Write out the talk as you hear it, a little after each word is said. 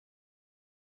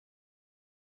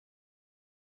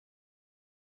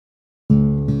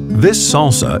This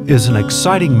salsa is an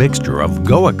exciting mixture of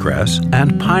Ghoa cress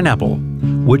and pineapple,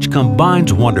 which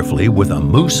combines wonderfully with a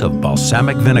mousse of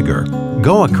balsamic vinegar.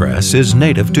 Ghoa cress is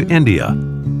native to India.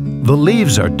 The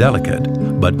leaves are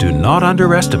delicate, but do not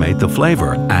underestimate the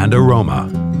flavor and aroma.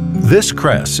 This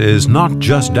cress is not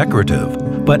just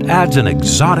decorative, but adds an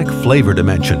exotic flavor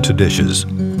dimension to dishes.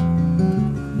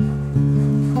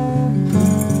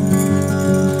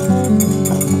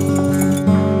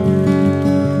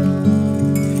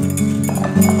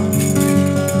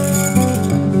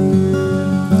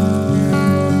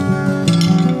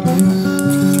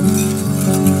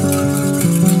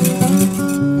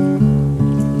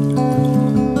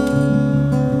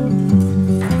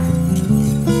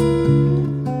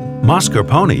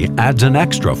 Mascarpone adds an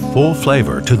extra full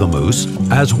flavor to the mousse,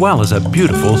 as well as a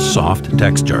beautiful soft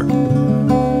texture.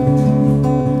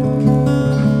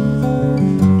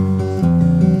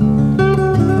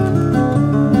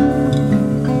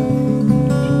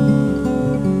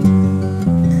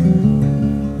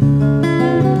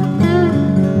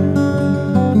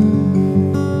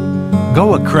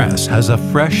 Ghoa cress has a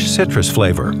fresh citrus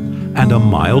flavor and a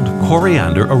mild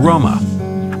coriander aroma.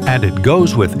 And it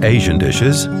goes with Asian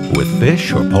dishes, with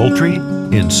fish or poultry,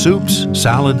 in soups,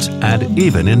 salads, and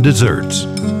even in desserts.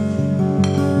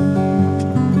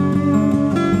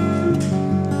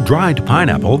 Dried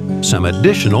pineapple, some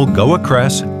additional Ghoa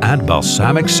cress, and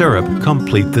balsamic syrup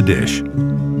complete the dish.